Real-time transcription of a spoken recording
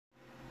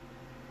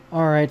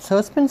Alright, so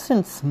it's been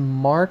since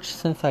March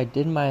since I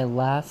did my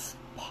last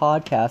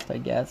podcast, I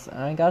guess. And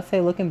I gotta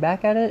say, looking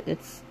back at it,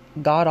 it's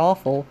god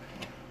awful.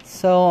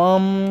 So,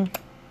 I'm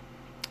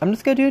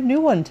just gonna do a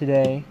new one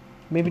today.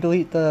 Maybe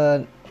delete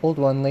the old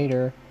one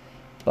later.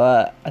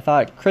 But I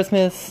thought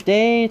Christmas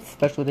Day, it's a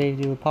special day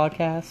to do a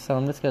podcast, so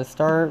I'm just gonna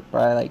start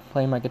by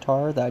playing my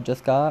guitar that I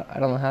just got. I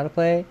don't know how to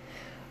play,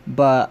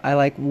 but I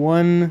like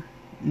one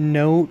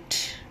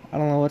note. I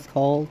don't know what it's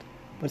called,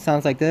 but it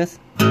sounds like this.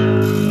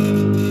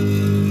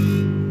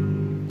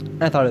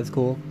 I thought it was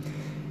cool.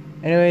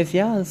 Anyways,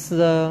 yeah, this is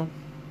a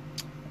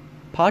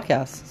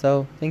podcast.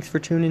 So thanks for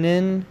tuning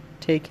in.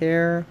 Take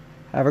care.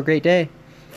 Have a great day.